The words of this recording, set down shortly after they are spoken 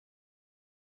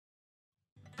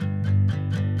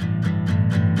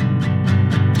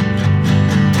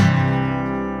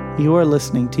You are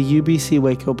listening to UBC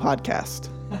Waco Podcast.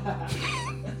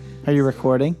 Are you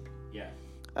recording? Yeah.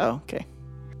 Oh, okay.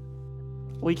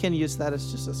 We can use that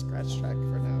as just a scratch track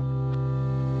for now.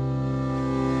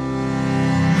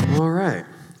 All right.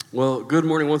 Well, good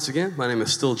morning once again. My name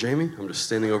is still Jamie. I'm just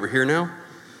standing over here now.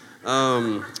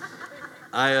 I'm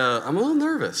a little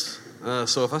nervous.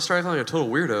 So if I start acting like a total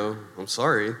weirdo, I'm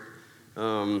sorry.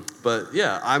 But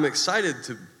yeah, I'm excited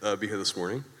to be here this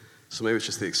morning. So maybe it's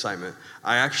just the excitement.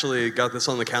 I actually got this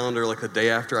on the calendar like the day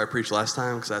after I preached last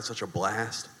time because I had such a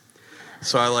blast.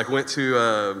 So I went to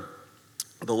the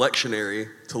lectionary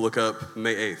to look up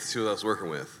May 8th, see what I was working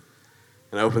with.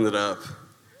 And I opened it up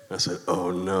and I said,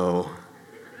 oh no,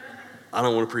 I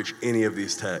don't want to preach any of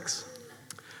these texts.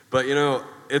 But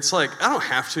it's like, I don't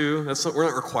have to. We're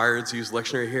not required to use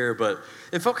lectionary here, but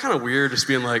it felt kind of weird just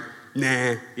being like,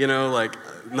 nah,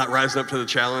 not rising up to the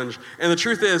challenge. And the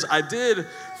truth is, I did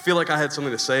feel like I had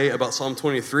something to say about Psalm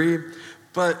 23,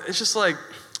 but it's just like,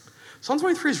 Psalm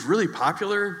 23 is really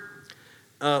popular.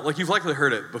 You've likely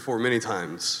heard it before many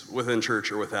times within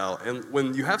church or without. And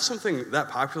when you have something that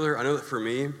popular, I know that for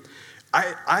me,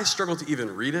 I struggle to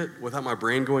even read it without my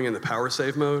brain going into power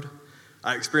save mode.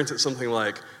 I experience it something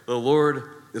like, the Lord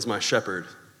is my shepherd,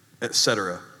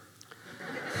 etc.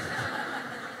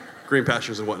 Green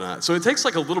pastures and whatnot. So it takes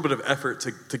a little bit of effort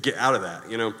to get out of that,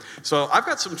 So I've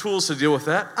got some tools to deal with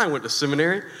that. I went to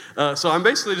seminary. So I'm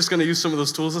basically just going to use some of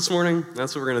those tools this morning.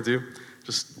 That's what we're going to do.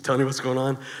 Just telling you what's going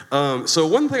on. So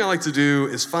one thing I like to do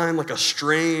is find a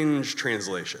strange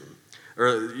translation,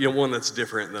 or one that's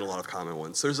different than a lot of common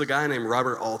ones. There's a guy named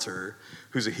Robert Alter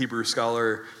who's a Hebrew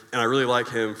scholar, and I really like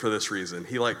him for this reason.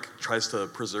 He tries to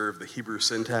preserve the Hebrew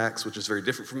syntax, which is very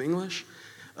different from English,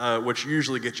 which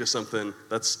usually gets you something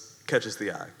that's catches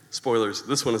the eye. Spoilers,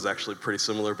 this one is actually pretty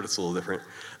similar, but it's a little different.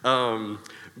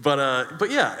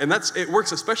 But yeah, and it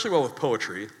works especially well with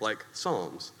poetry, like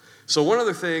Psalms. So one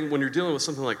other thing when you're dealing with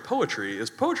something like poetry is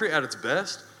poetry at its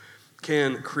best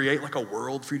can create a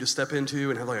world for you to step into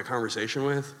and have a conversation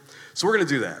with. So we're going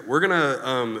to do that. We're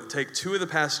going to take two of the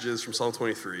passages from Psalm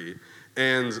 23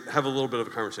 and have a little bit of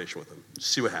a conversation with them.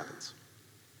 Just see what happens.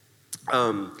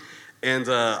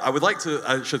 I'd like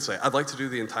to do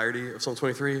the entirety of Psalm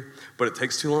 23, but it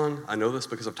takes too long. I know this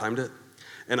because I've timed it.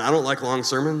 And I don't like long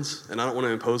sermons, and I don't want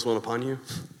to impose one upon you,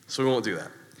 so we won't do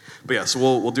that. But yeah, so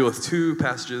we'll deal with two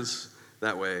passages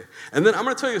that way. And then I'm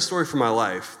going to tell you a story from my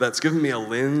life that's given me a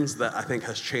lens that I think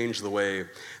has changed the way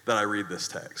that I read this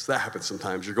text. That happens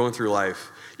sometimes. You're going through life,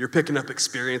 you're picking up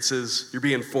experiences, you're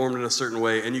being formed in a certain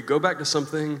way, and you go back to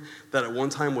something that at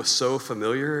one time was so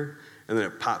familiar, and then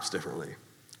it pops differently.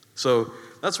 So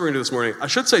that's what we're going to do this morning. I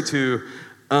should say, too,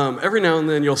 every now and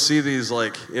then you'll see these,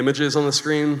 images on the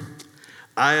screen.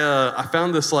 I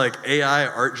found this, AI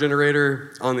art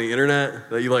generator on the internet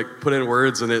that you, put in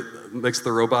words and it makes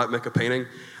the robot make a painting.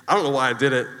 I don't know why I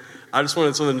did it. I just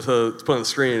wanted something to put on the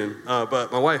screen.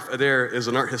 But my wife, Adair, is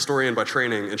an art historian by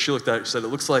training, and she looked at it and said, it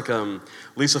looks like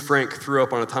Lisa Frank threw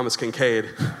up on a Thomas Kincaid.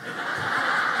 And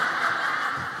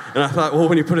I thought, well,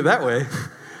 when you put it that way,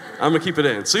 I'm going to keep it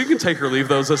in. So you can take or leave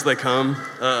those as they come.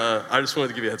 I just wanted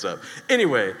to give you a heads up.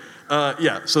 Anyway,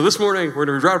 so this morning, we're going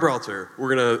to read Robert Alter.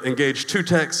 We're going to engage two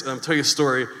texts, and I'll tell you a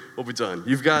story. We'll be done.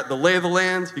 You've got the lay of the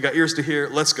land. You got ears to hear.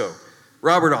 Let's go.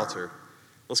 Robert Alter.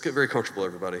 Let's get very comfortable,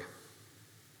 everybody.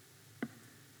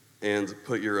 And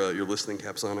put your listening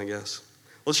caps on, I guess.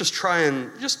 Let's just try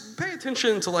and just pay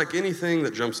attention to, anything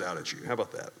that jumps out at you. How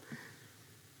about that?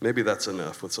 Maybe that's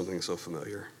enough with something so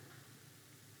familiar.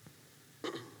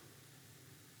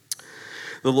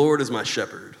 The Lord is my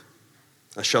shepherd,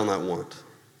 I shall not want.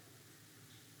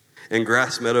 In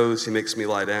grass meadows he makes me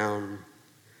lie down,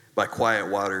 by quiet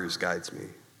waters guides me.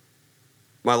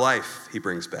 My life he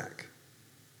brings back.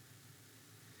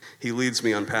 He leads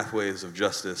me on pathways of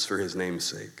justice for his name's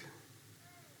sake.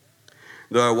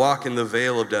 Though I walk in the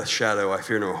vale of death's shadow, I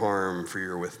fear no harm, for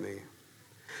you're with me.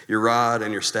 Your rod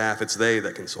and your staff, it's they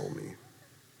that console me.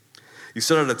 You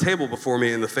set out a table before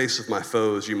me in the face of my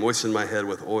foes. You moisten my head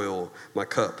with oil. My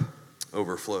cup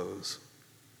overflows.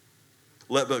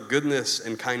 Let but goodness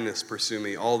and kindness pursue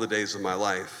me all the days of my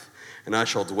life, and I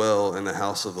shall dwell in the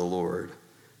house of the Lord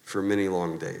for many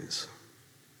long days.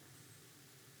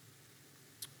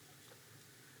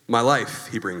 My life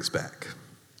he brings back.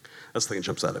 That's the thing that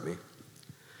jumps out at me.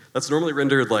 That's normally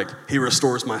rendered he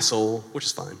restores my soul, which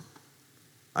is fine.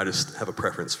 I just have a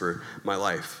preference for my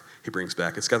life he brings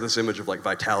back. It's got this image of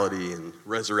vitality and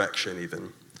resurrection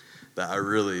even that I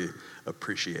really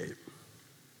appreciate.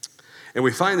 And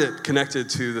we find it connected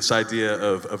to this idea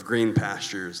of green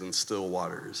pastures and still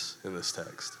waters in this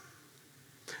text.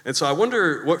 And so I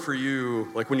wonder what for you,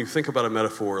 like when you think about a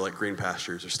metaphor like green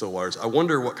pastures or still waters, I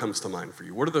wonder what comes to mind for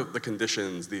you. What are the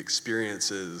conditions, the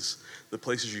experiences, the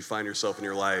places you find yourself in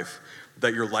your life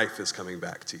that your life is coming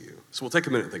back to you? So we'll take a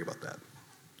minute and think about that.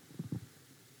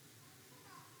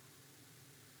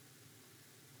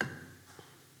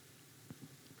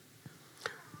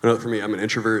 I know that for me, I'm an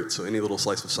introvert, so any little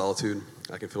slice of solitude,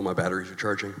 I can feel my batteries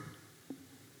recharging.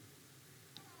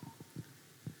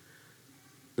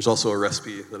 There's also a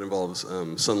recipe that involves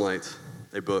sunlight,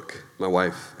 a book, my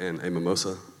wife, and a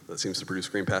mimosa that seems to produce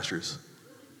green pastures.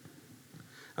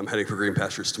 I'm heading for green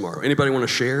pastures tomorrow. Anybody want to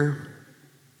share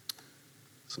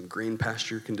some green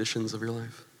pasture conditions of your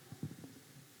life?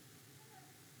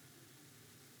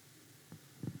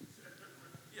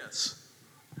 Yes.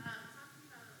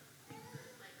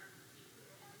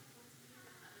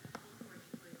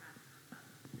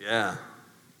 Yeah,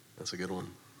 that's a good one.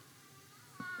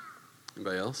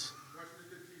 Anybody else? Watching a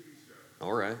good TV show.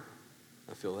 All right,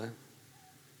 I feel that.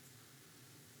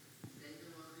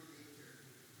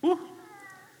 Woo.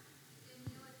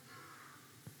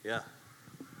 Yeah.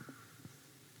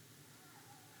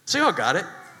 So y'all got it.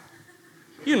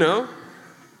 You know.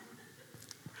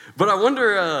 But I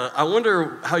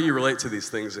wonder how you relate to these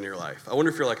things in your life. I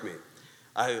wonder if you're like me.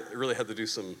 I really had to do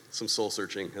some soul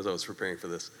searching as I was preparing for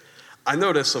this. I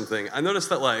noticed something. I noticed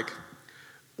that like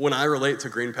when I relate to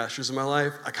green pastures in my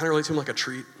life, I kind of relate to them like a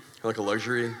treat, or like a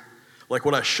luxury. Like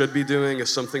what I should be doing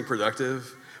is something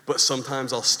productive, but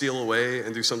sometimes I'll steal away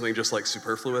and do something just like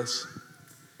superfluous.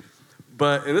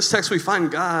 But in this text, we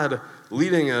find God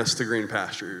leading us to green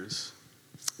pastures,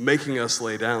 making us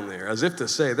lay down there, as if to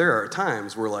say there are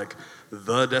times where like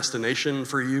the destination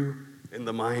for you in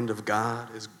the mind of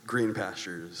God is green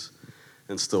pastures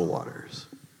and still waters.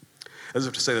 As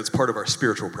if to say that's part of our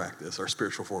spiritual practice, our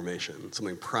spiritual formation,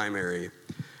 something primary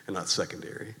and not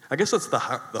secondary. I guess that's the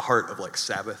heart of like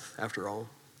Sabbath after all,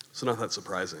 so not that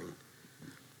surprising.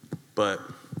 But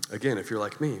again, if you're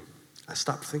like me, I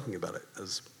stopped thinking about it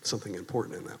as something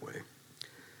important in that way.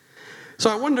 So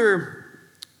I wonder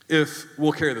if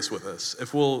we'll carry this with us,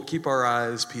 if we'll keep our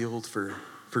eyes peeled for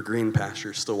green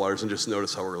pastures, still waters, and just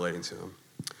notice how we're relating to them.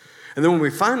 And then when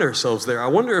we find ourselves there, I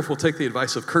wonder if we'll take the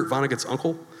advice of Kurt Vonnegut's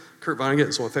uncle. Kurt Vonnegut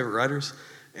is one of my favorite writers,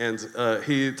 and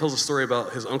he tells a story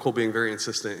about his uncle being very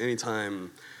insistent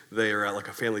anytime they are at like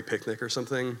a family picnic or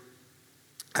something,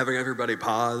 having everybody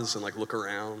pause and like look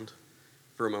around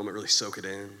for a moment, really soak it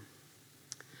in,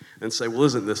 and say, well,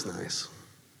 isn't this nice?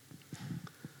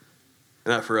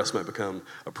 And that for us might become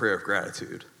a prayer of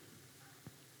gratitude.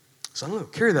 So I don't know,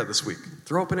 carry that this week.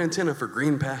 Throw up an antenna for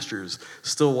green pastures,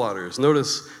 still waters.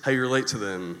 Notice how you relate to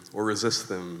them or resist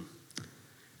them.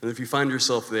 And if you find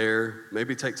yourself there,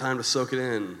 maybe take time to soak it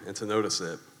in and to notice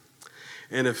it.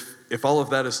 And if all of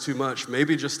that is too much,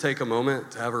 maybe just take a moment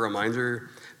to have a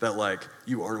reminder that like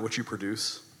you aren't what you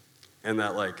produce, and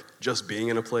that like just being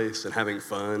in a place and having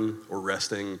fun or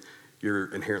resting,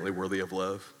 you're inherently worthy of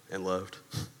love and loved.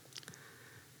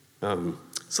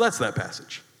 So that's that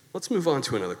passage. Let's move on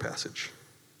to another passage.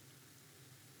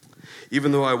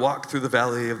 Even though I walk through the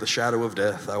valley of the shadow of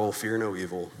death, I will fear no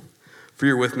evil, for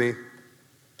you're with me.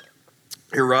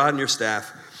 Your rod and your staff,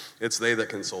 it's they that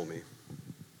console me.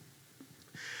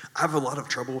 I have a lot of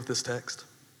trouble with this text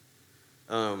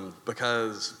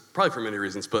because, probably for many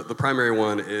reasons, but the primary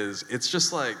one is it's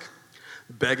just like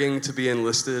begging to be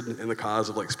enlisted in the cause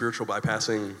of like spiritual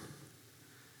bypassing,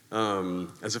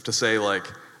 as if to say like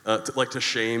to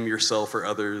shame yourself or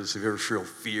others if you ever feel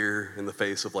fear in the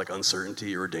face of like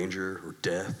uncertainty or danger or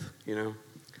death, you know?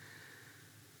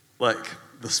 Like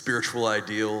the spiritual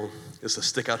ideal is to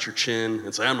stick out your chin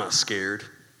and say, I'm not scared.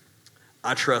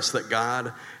 I trust that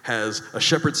God has a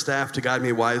shepherd's staff to guide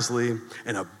me wisely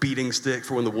and a beating stick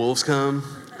for when the wolves come.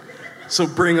 So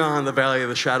bring on the valley of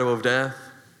the shadow of death.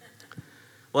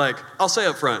 Like, I'll say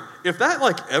up front, if that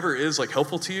like ever is like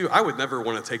helpful to you, I would never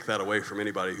want to take that away from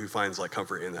anybody who finds like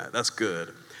comfort in that. That's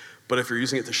good. But if you're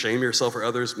using it to shame yourself or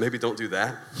others, maybe don't do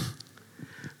that.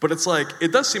 But it's like,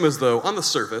 it does seem as though on the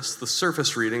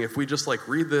surface reading, if we just like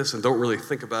read this and don't really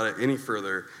think about it any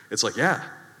further, it's like, yeah,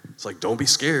 it's like, don't be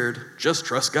scared, just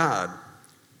trust God.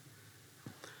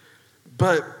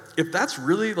 But if that's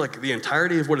really like the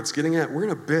entirety of what it's getting at, we're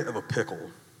in a bit of a pickle.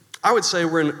 I would say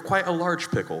we're in quite a large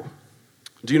pickle.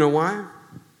 Do you know why?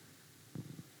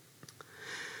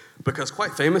 Because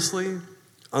quite famously,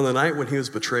 on the night when he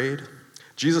was betrayed,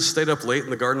 Jesus stayed up late in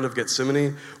the Garden of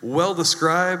Gethsemane, well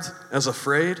described as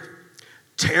afraid,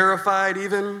 terrified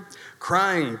even,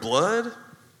 crying blood.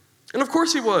 And of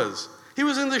course he was. He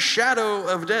was in the shadow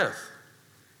of death.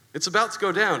 It's about to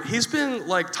go down. He's been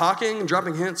like talking and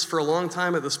dropping hints for a long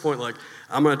time at this point, like,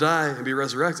 I'm going to die and be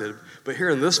resurrected. But here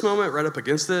in this moment, right up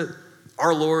against it,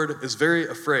 our Lord is very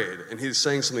afraid, and he's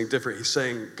saying something different. He's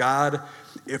saying, God,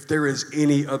 if there is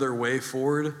any other way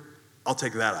forward, I'll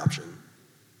take that option.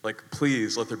 Like,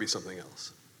 please let there be something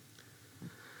else.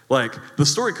 Like, the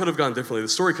story could have gone differently. The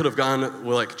story could have gone,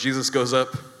 well, like, Jesus goes up,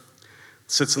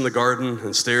 sits in the garden,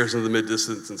 and stares into the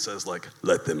mid-distance and says, like,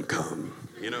 let them come,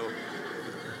 you know?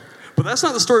 But that's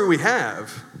not the story we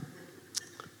have.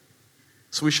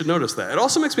 So we should notice that. It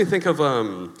also makes me think of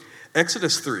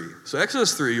Exodus 3. So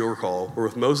Exodus 3, you'll recall, we're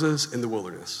with Moses in the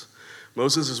wilderness.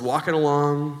 Moses is walking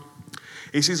along.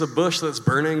 He sees a bush that's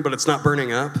burning, but it's not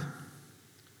burning up.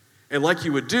 And like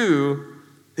you would do,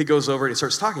 he goes over and he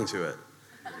starts talking to it.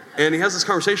 And he has this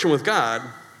conversation with God,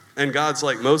 and God's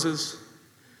like, Moses,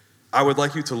 I would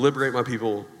like you to liberate my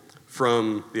people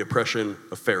from the oppression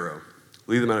of Pharaoh.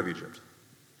 Lead them out of Egypt.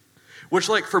 Which,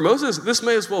 like, for Moses, this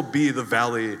may as well be the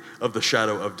valley of the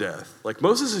shadow of death. Like,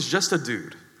 Moses is just a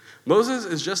dude. Moses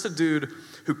is just a dude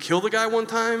who killed a guy one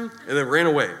time and then ran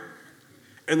away.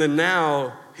 And then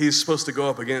now he's supposed to go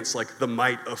up against, like, the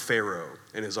might of Pharaoh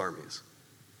and his armies.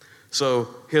 So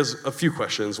he has a few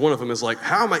questions. One of them is like,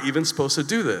 how am I even supposed to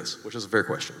do this? Which is a fair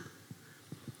question.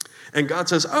 And God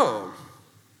says, oh,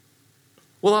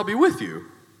 well, I'll be with you.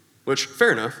 Which,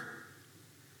 fair enough.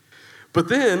 But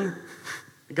then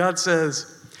God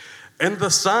says, and the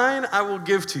sign I will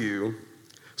give to you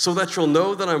so that you'll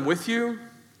know that I'm with you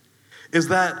is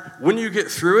that when you get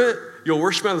through it, you'll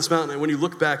worship me on this mountain, and when you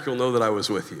look back, you'll know that I was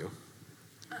with you.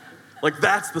 Like,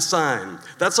 that's the sign.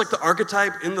 That's like the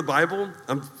archetype in the Bible.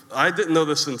 I didn't know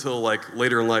this until like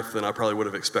later in life than I probably would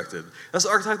have expected. That's the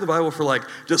archetype in the Bible for like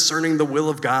discerning the will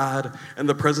of God and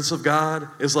the presence of God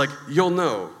is like, you'll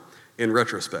know in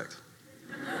retrospect.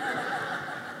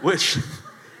 Which,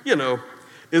 you know,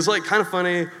 is like kind of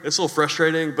funny. It's a little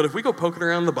frustrating, but if we go poking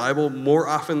around the Bible more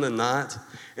often than not,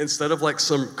 instead of like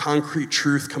some concrete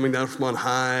truth coming down from on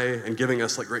high and giving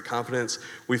us like great confidence,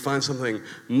 we find something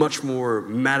much more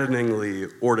maddeningly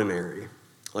ordinary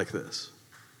like this.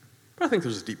 But I think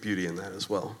there's a deep beauty in that as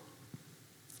well.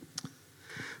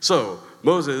 So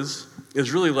Moses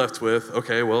is really left with,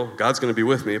 okay, well, God's going to be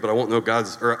with me, but I won't know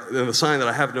the sign that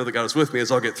I have to know that God is with me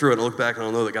is I'll get through it and I'll look back and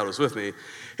I'll know that God was with me.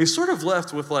 He's sort of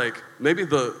left with like, maybe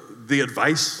the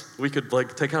advice we could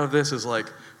like take out of this is like,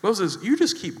 Moses, you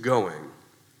just keep going.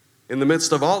 In the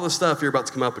midst of all the stuff you're about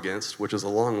to come up against, which is a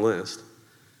long list,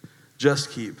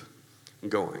 just keep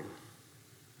going.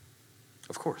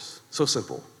 Of course, so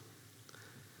simple.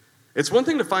 It's one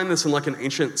thing to find this in like an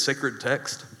ancient sacred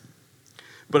text,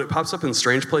 but it pops up in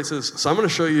strange places. So I'm going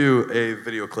to show you a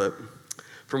video clip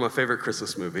from my favorite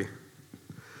Christmas movie.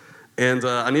 And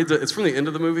it's from the end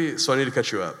of the movie, so I need to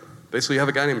catch you up. Basically, you have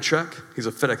a guy named Chuck. He's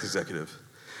a FedEx executive.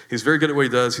 He's very good at what he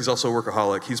does. He's also a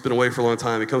workaholic. He's been away for a long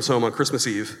time. He comes home on Christmas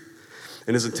Eve,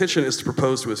 and his intention is to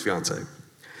propose to his fiancée.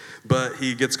 But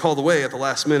he gets called away at the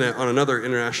last minute on another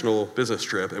international business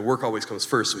trip, and work always comes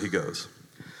first, so he goes.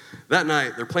 That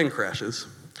night, their plane crashes,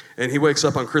 and he wakes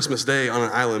up on Christmas Day on an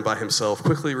island by himself,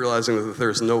 quickly realizing that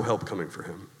there's no help coming for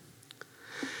him.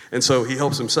 And so he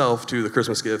helps himself to the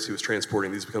Christmas gifts he was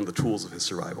transporting. These become the tools of his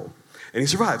survival. And he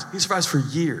survives. He survives for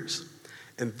years.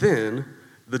 And then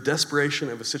the desperation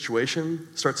of a situation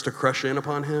starts to crush in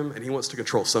upon him, and he wants to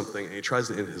control something, and he tries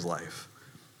to end his life.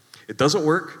 It doesn't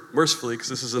work, mercifully, because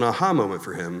this is an aha moment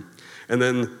for him. And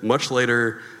then much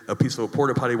later, a piece of a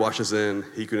porta potty washes in.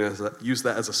 He can use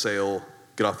that as a sail,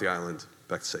 get off the island,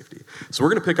 back to safety. So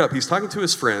we're going to pick up. He's talking to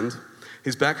his friend.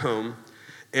 He's back home.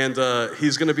 And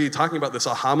he's going to be talking about this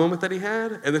aha moment that he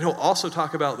had. And then he'll also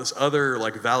talk about this other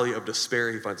like valley of despair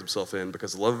he finds himself in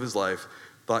because the love of his life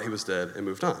thought he was dead and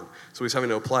moved on. So he's having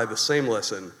to apply the same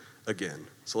lesson again.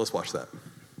 So let's watch that.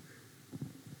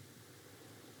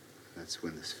 That's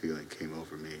when this feeling came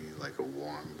over me like a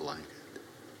warm blanket.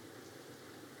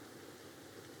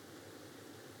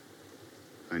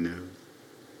 I knew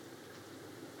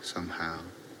somehow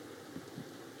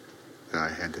that I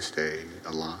had to stay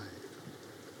alive.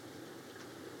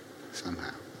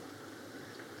 Somehow.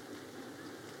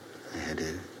 I had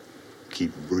to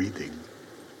keep breathing,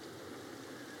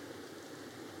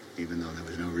 even though there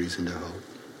was no reason to hope.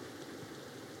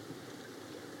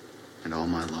 And all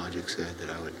my logic said that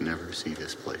I would never see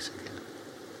this place again.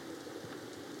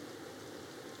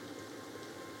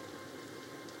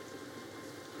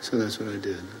 So that's what I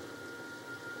did.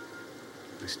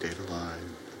 I stayed alive.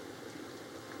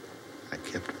 I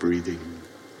kept breathing.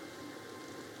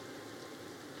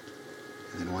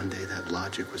 And then one day that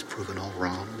logic was proven all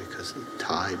wrong because the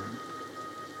tide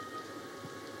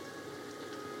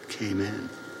came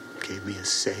gave me a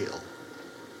sail.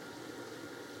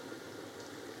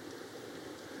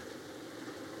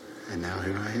 And now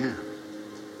here I am.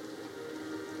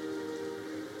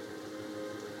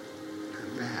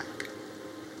 I'm back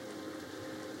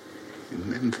in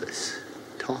Memphis,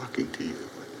 talking to you.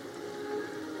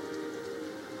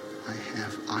 I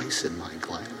have ice in my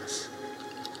glass.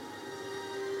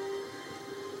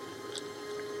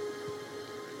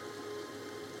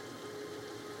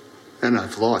 And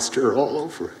I've lost her all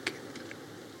over again.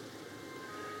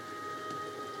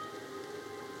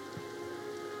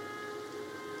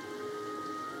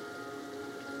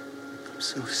 I'm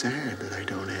so sad that I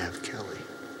don't have Kelly.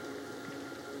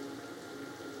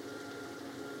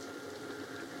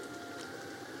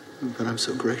 But I'm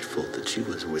so grateful that she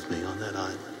was with me on that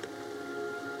island.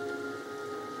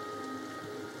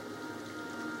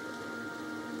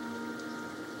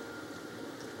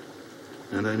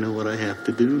 And I know what I have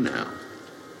to do now.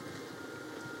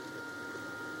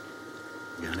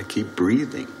 I gotta keep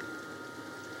breathing.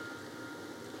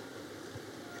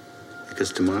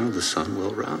 Because tomorrow the sun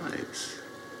will rise.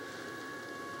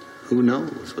 Who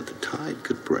knows what the tide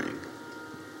could bring?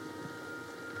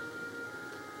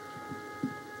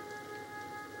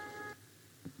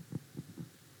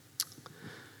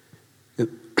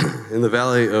 In the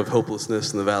valley of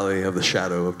hopelessness, in the valley of the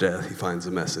shadow of death, he finds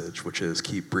a message, which is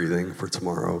keep breathing, for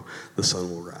tomorrow the sun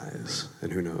will rise,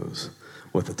 and who knows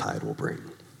what the tide will bring.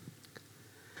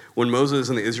 When Moses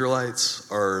and the Israelites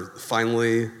are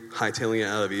finally hightailing it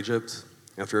out of Egypt,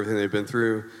 after everything they've been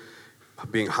through,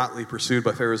 being hotly pursued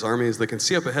by Pharaoh's armies, they can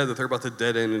see up ahead that they're about to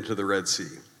dead end into the Red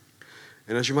Sea.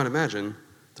 And as you might imagine,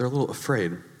 they're a little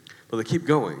afraid, but they keep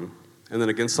going, and then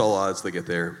against all odds they get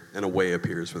there, and a way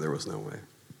appears where there was no way.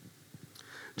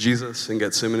 Jesus in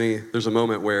Gethsemane, there's a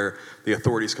moment where the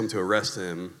authorities come to arrest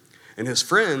him, and his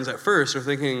friends at first are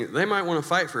thinking they might want to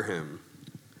fight for him.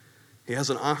 He has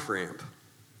an off-ramp,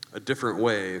 a different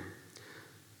way,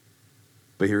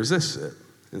 but he resists it.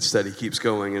 Instead, he keeps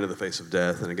going into the face of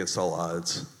death, and against all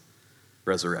odds,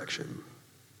 resurrection.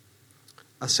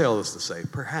 I say all this to say,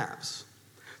 perhaps,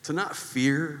 to not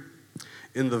fear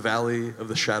in the valley of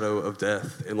the shadow of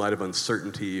death, in light of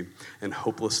uncertainty and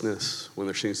hopelessness, when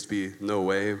there seems to be no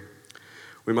way,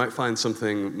 we might find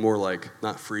something more like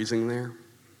not freezing there,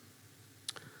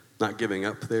 not giving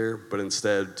up there, but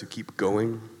instead to keep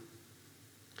going,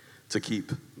 to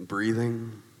keep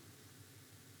breathing,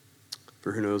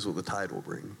 for who knows what the tide will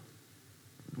bring.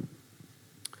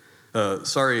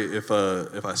 Sorry if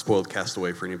I spoiled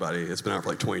Castaway for anybody. It's been out for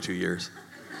like 22 years.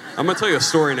 I'm going to tell you a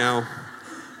story now.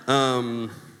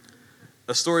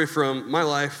 A story from my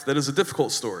life that is a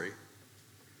difficult story.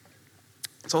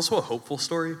 It's also a hopeful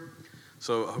story,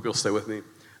 so I hope you'll stay with me.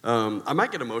 I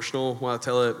might get emotional while I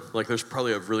tell it. Like, there's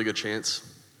probably a really good chance.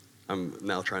 I'm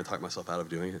now trying to talk myself out of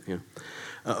doing it, and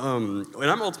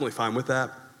I'm ultimately fine with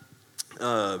that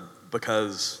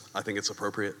because I think it's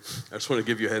appropriate. I just want to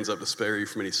give you a heads up to spare you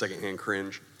from any secondhand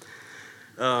cringe.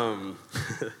 But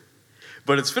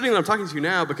it's fitting that I'm talking to you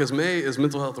now because May is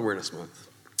Mental Health Awareness Month.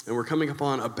 And we're coming up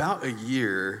on about a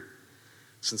year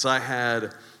since I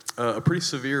had a pretty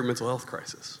severe mental health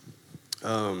crisis,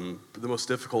 the most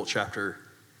difficult chapter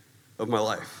of my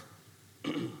life.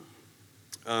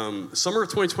 Summer of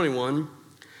 2021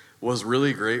 was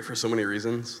really great for so many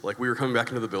reasons. Like, we were coming back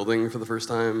into the building for the first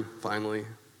time, finally.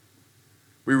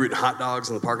 We were eating hot dogs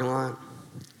in the parking lot.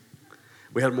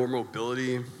 We had more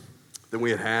mobility than we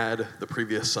had had the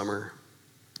previous summer.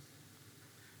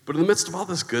 But in the midst of all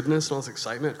this goodness and all this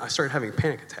excitement, I started having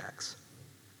panic attacks.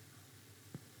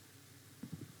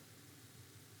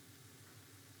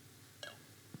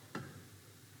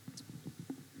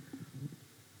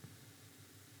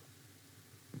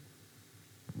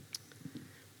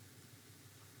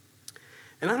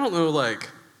 And I don't know,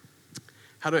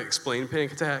 how to explain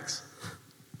panic attacks.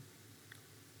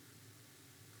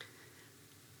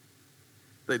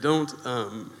 They don't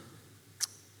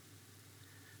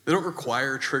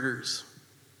require triggers,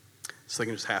 so they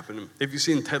can just happen. Have you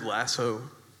seen Ted Lasso?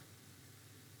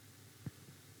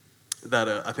 That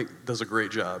I think does a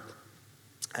great job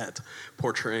at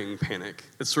portraying panic.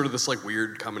 It's sort of this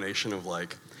weird combination of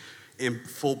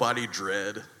full body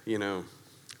dread,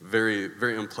 very,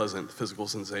 very unpleasant physical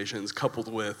sensations,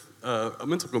 coupled with a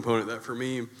mental component that for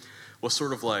me was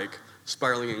sort of like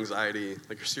spiraling anxiety,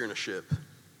 like you're steering a ship,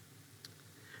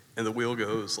 and the wheel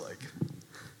goes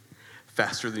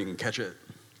faster than you can catch it,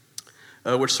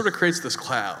 which sort of creates this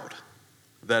cloud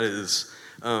that is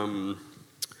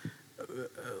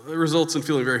results in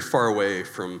feeling very far away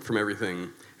from everything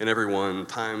and everyone.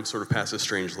 Time sort of passes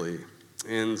strangely,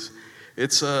 and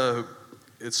it's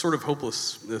it's sort of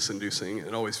hopelessness inducing.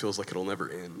 It always feels like it'll never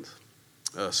end.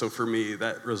 So for me,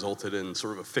 that resulted in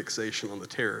sort of a fixation on the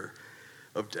terror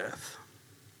of death.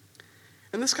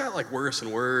 And this got like worse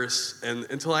and worse, and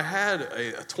until I had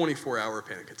a 24-hour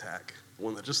panic attack,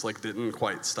 one that just like didn't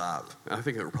quite stop. I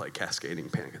think they were probably cascading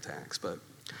panic attacks, but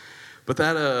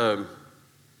that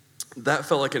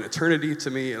felt like an eternity to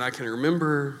me. And I can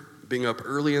remember being up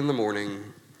early in the morning,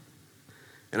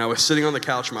 and I was sitting on the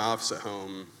couch in my office at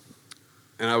home,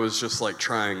 and I was just like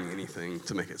trying anything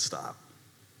to make it stop.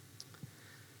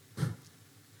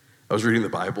 I was reading the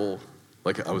Bible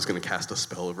like I was going to cast a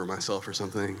spell over myself or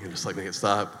something and just like make it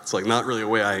stop. It's like not really a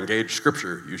way I engage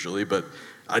scripture usually, but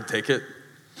I'd take it.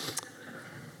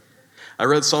 I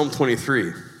read Psalm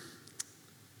 23,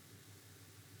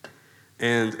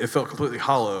 and it felt completely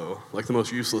hollow, like the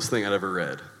most useless thing I'd ever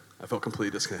read. I felt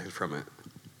completely disconnected from it.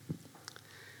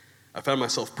 I found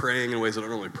myself praying in ways I don't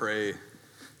normally pray,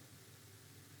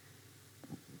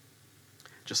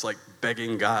 just like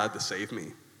begging God to save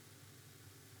me.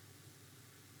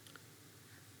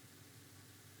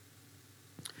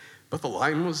 But the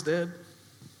lion was dead.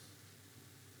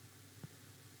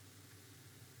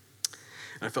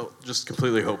 And I felt just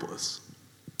completely hopeless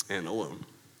and alone.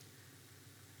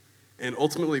 And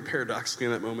ultimately, paradoxically,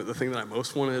 in that moment, the thing that I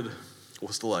most wanted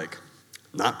was to like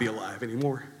not be alive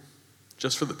anymore,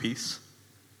 just for the peace.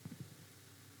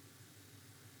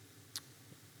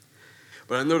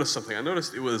 But I noticed something. I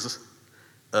noticed it was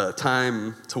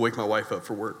time to wake my wife up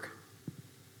for work.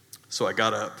 So I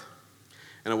got up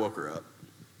and I woke her up.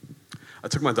 I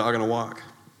took my dog on a walk.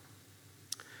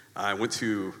 I went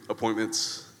to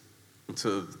appointments, went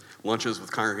to lunches with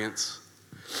congregants,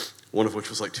 one of which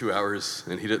was like 2 hours,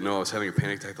 and he didn't know I was having a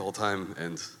panic attack the whole time,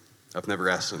 and I've never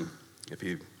asked him if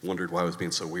he wondered why I was being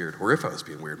so weird, or if I was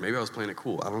being weird. Maybe I was playing it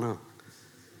cool, I don't know.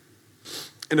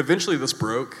 And eventually this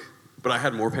broke, but I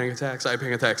had more panic attacks. I had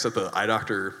panic attacks at the eye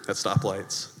doctor at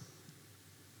stoplights.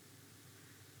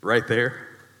 Right there.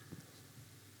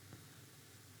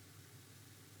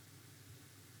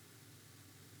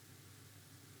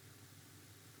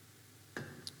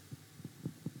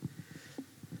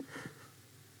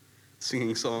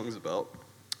 Singing songs about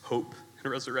hope and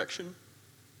resurrection.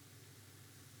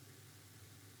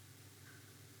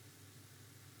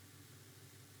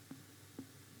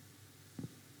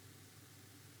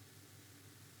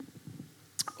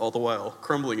 All the while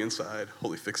crumbling inside,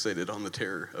 wholly fixated on the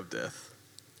terror of death.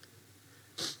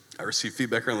 I received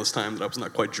feedback around this time that I was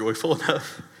not quite joyful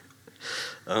enough,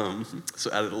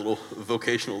 so added a little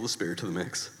vocational despair to the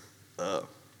mix.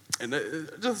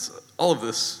 Just all of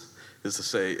this is to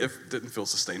say, it didn't feel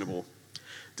sustainable,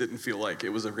 didn't feel like it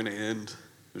was ever going to end.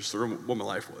 It was sort of what my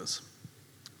life was.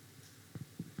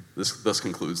 This thus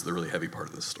concludes the really heavy part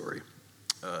of this story,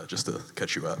 just to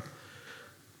catch you up.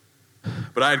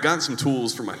 But I had gotten some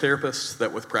tools from my therapist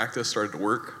that with practice started to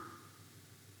work,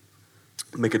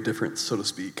 make a difference, so to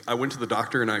speak. I went to the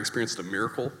doctor and I experienced a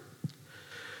miracle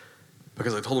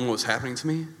because I told him what was happening to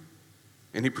me,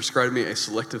 and he prescribed me a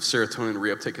selective serotonin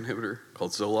reuptake inhibitor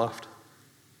called Zoloft,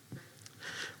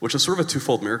 which is sort of a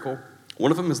twofold miracle. One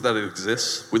of them is that it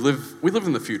exists. We live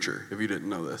in the future, if you didn't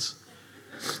know this.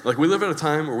 Like, we live at a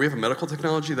time where we have a medical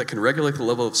technology that can regulate the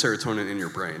level of serotonin in your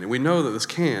brain, and we know that this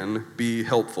can be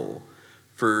helpful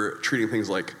for treating things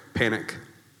like panic,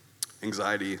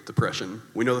 anxiety, depression.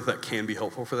 We know that that can be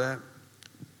helpful for that.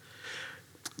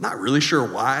 Not really sure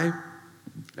why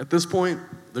at this point.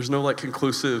 There's no like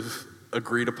conclusive,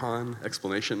 agreed upon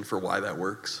explanation for why that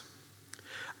works.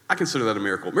 I consider that a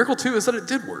miracle. Miracle two is that it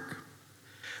did work.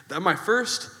 That my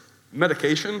first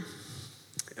medication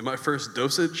and my first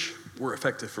dosage were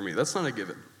effective for me. That's not a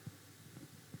given.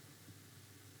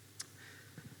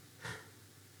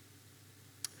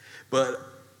 But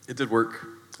it did work.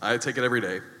 I take it every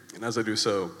day. And as I do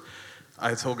so,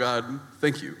 I tell God,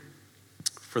 thank you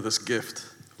for this gift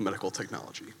of medical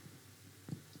technology.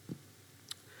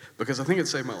 Because I think it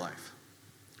saved my life.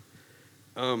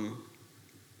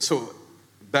 So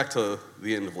back to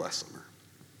the end of last summer.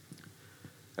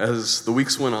 As the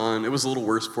weeks went on, it was a little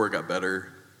worse before it got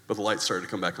better, but the lights started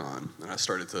to come back on, and I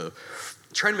started to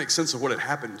try to make sense of what had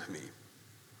happened to me.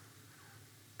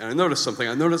 And I noticed something.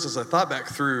 I noticed as I thought back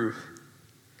through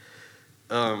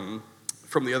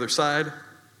from the other side,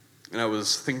 and I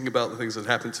was thinking about the things that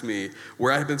happened to me,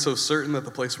 where I had been so certain that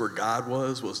the place where God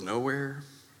was nowhere.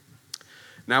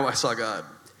 Now I saw God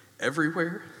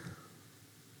everywhere.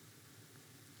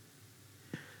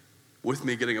 With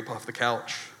me getting up off the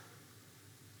couch,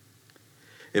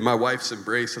 in my wife's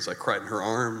embrace as I cried in her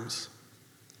arms,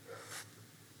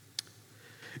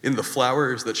 in the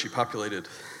flowers that she populated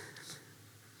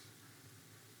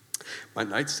my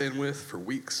nightstand with for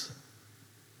weeks,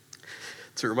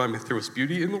 to remind me that there was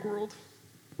beauty in the world.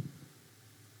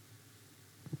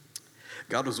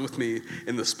 God was with me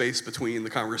in the space between the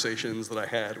conversations that I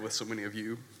had with so many of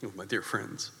you, with my dear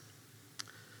friends.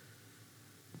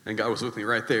 And God was with me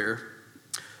right there,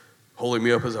 holding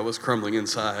me up as I was crumbling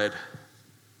inside,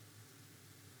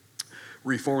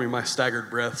 reforming my staggered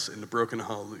breaths into broken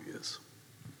hallelujahs.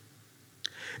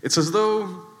 It's as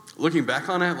though, looking back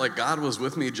on it, like God was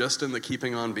with me just in the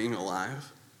keeping on being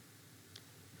alive.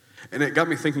 And it got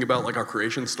me thinking about like our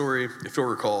creation story. If you'll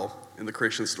recall, in the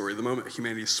creation story, the moment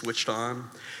humanity switched on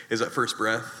is that first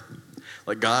breath.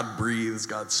 Like God breathes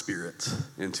God's spirit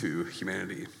into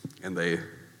humanity, and they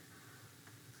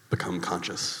become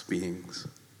conscious beings.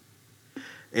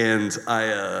 And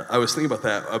I was thinking about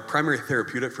that. A primary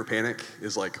therapeutic for panic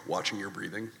is like watching your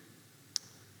breathing.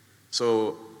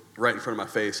 So right in front of my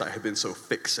face, I had been so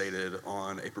fixated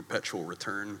on a perpetual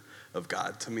return of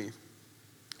God to me,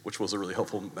 which was a really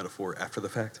helpful metaphor after the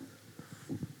fact.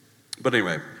 But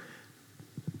anyway,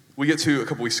 we get to a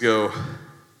couple weeks ago,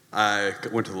 I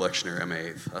went to the lectionary on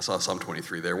May 8th. I saw Psalm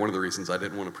 23 there. One of the reasons I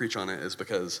didn't want to preach on it is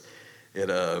because it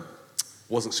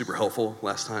wasn't super helpful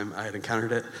last time I had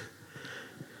encountered it.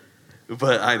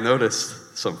 But I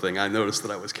noticed something. I noticed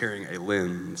that I was carrying a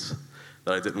lens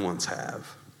that I didn't once have.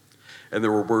 And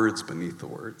there were words beneath the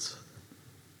words.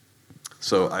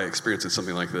 So I experienced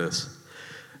something like this.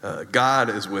 God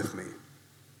is with me.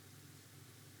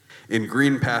 In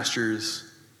green pastures,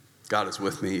 God is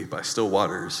with me. By still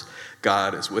waters,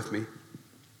 God is with me.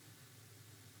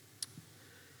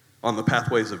 On the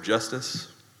pathways of justice,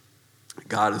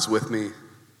 God is with me.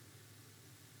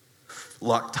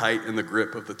 Locked tight in the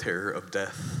grip of the terror of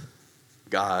death,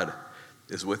 God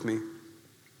is with me.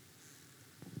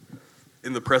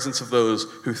 In the presence of those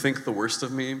who think the worst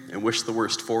of me and wish the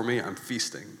worst for me, I'm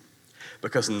feasting,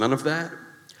 because none of that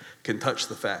can touch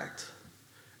the fact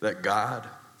that God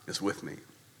is with me.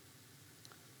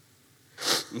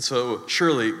 And so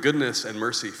surely goodness and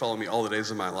mercy follow me all the days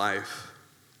of my life,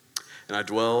 and I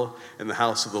dwell in the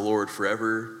house of the Lord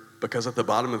forever, because at the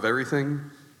bottom of everything,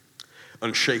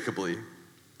 unshakably,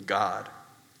 God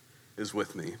is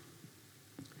with me.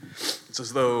 It's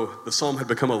as though the psalm had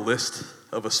become a list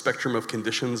of a spectrum of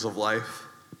conditions of life,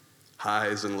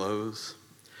 highs and lows,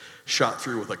 shot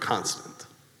through with a constant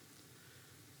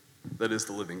that is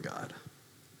the living God.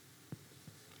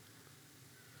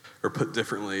 Or put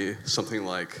differently, something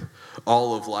like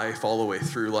all of life, all the way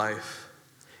through life,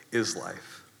 is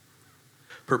life.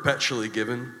 Perpetually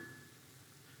given,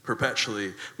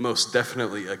 perpetually, most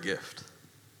definitely a gift.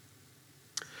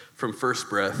 From first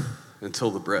breath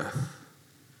until the breath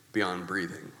beyond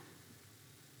breathing.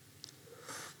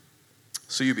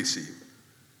 So UBC,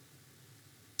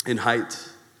 in height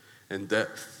and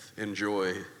depth and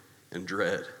joy and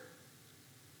dread,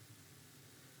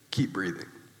 keep breathing.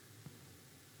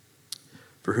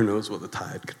 For who knows what the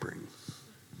tide could bring.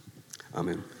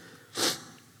 Amen.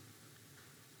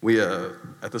 We,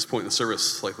 at this point in the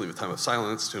service, likely leave a time of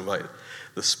silence to invite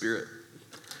the Spirit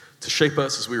to shape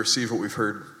us as we receive what we've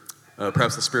heard.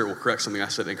 Perhaps the Spirit will correct something I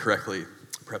said incorrectly.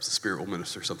 Perhaps the Spirit will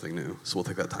minister something new. So we'll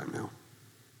take that time now.